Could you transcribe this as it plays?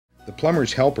The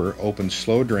plumber's helper opens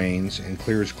slow drains and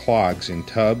clears clogs in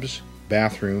tubs,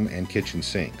 bathroom, and kitchen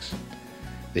sinks.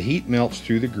 The heat melts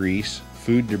through the grease,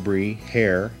 food debris,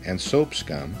 hair, and soap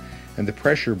scum, and the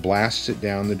pressure blasts it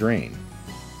down the drain.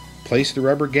 Place the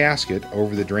rubber gasket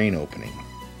over the drain opening.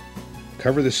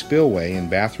 Cover the spillway in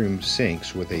bathroom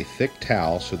sinks with a thick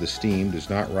towel so the steam does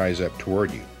not rise up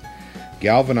toward you.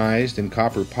 Galvanized and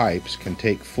copper pipes can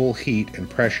take full heat and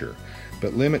pressure,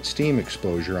 but limit steam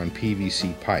exposure on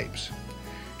PVC pipes.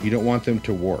 You don't want them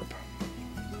to warp.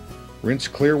 Rinse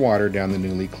clear water down the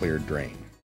newly cleared drain.